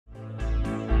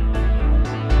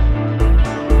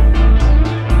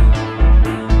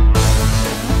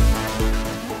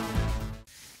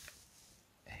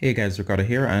Hey guys, Ricardo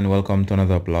here and welcome to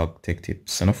another blog tech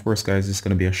tips. And of course guys, it's going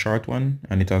to be a short one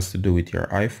and it has to do with your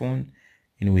iPhone,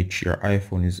 in which your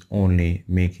iPhone is only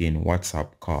making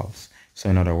WhatsApp calls.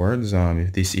 So in other words,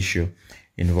 if this issue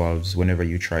involves whenever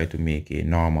you try to make a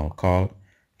normal call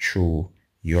through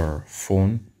your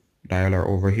phone dialer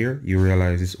over here, you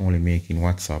realize it's only making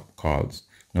WhatsApp calls.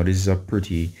 Now this is a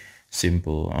pretty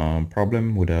simple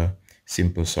problem with a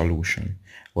simple solution.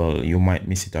 Well, you might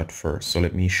miss it at first, so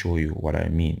let me show you what I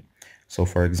mean. So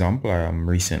for example, I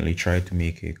recently tried to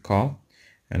make a call,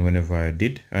 and whenever I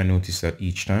did, I noticed that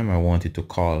each time I wanted to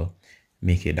call,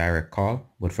 make a direct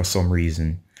call, but for some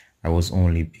reason I was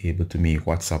only able to make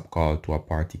WhatsApp call to a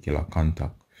particular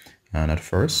contact. And at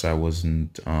first I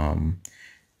wasn't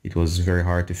it was very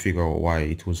hard to figure out why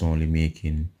it was only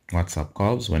making WhatsApp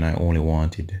calls when I only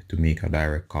wanted to make a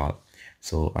direct call.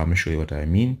 So I'm gonna show you what I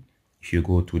mean. If you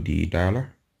go to the dialer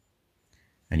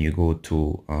and you go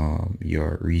to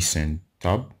your recent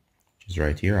tab, which is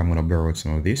right here, I'm gonna blur out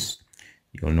some of this.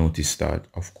 You'll notice that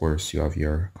of course you have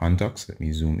your contacts. Let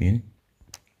me zoom in.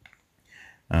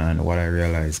 And what I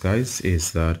realized, guys,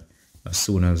 is that as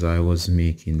soon as I was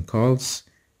making calls,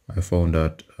 I found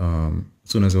that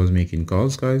as soon as I was making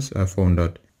calls, guys, I found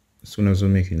that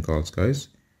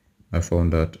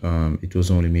it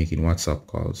was only making WhatsApp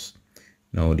calls.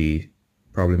 Now the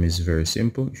problem is very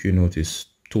simple. If you notice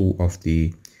two of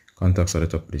the contacts at the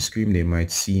top of the screen, they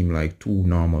might seem like two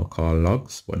normal call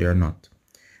logs, but they're not.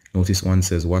 Notice one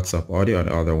says WhatsApp audio and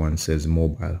the other one says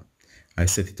mobile. I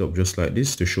set it up just like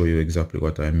this to show you exactly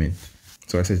what I meant.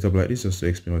 So I set it up like this just to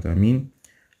explain what I mean.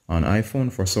 On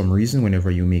iPhone, for some reason,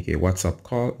 whenever you make a WhatsApp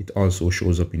call, it also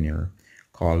shows up in your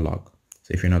call log.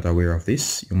 So if you're not aware of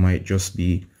this, you might just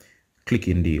be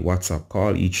clicking the WhatsApp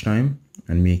call each time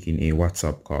and making a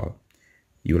WhatsApp call.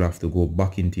 You'll have to go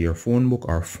back into your phone book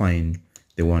or find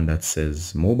the one that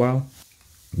says mobile.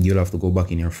 You'll have to go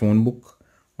back in your phone book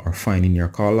or find in your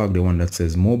call log the one that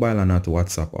says mobile and not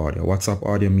WhatsApp audio. WhatsApp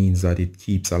audio means that it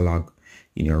keeps a log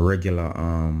in your regular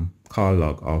call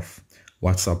log of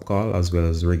WhatsApp call as well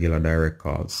as regular direct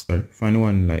calls. So find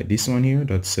one like this one here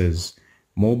that says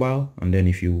mobile, and then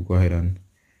if you go ahead and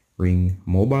ring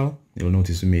mobile, you'll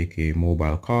notice you make a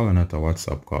mobile call and not a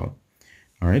WhatsApp call.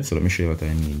 All right, so let me show you what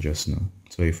I mean just now.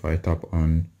 So if I tap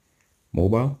on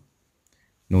mobile,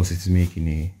 notice it's making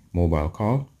a mobile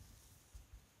call.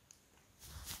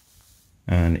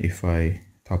 And if I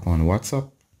tap on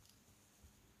WhatsApp,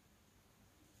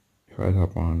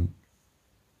 WhatsApp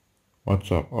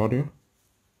audio,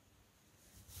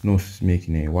 notice it's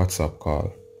making a WhatsApp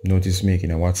call. Notice it's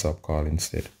making a WhatsApp call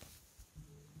instead.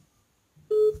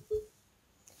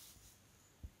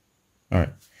 All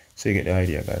right, so you get the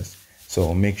idea, guys.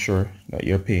 So make sure that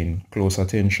you're paying close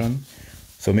attention.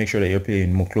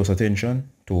 More close attention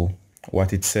to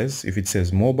what it says. If it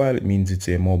says mobile, it means it's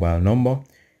a mobile number.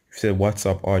 If it says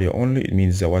WhatsApp audio only, it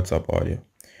means it's a WhatsApp audio.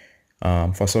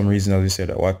 For some reason, as I said,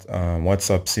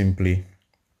 WhatsApp simply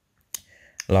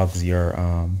logs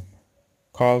your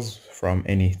calls from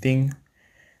anything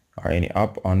or any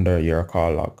app under your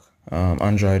call log.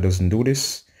 Android doesn't do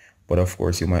this, but of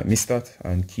course you might miss that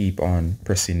and keep on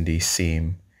pressing the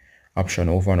same option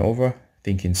over and over,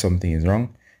 thinking something is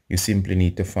wrong. You simply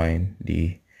need to find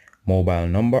the mobile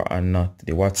number and not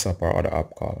the WhatsApp or other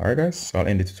app call. Alright guys, so I'll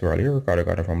end the tutorial here.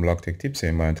 Ricardo from Blog Tech Tips,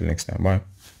 and bye until next time. Bye.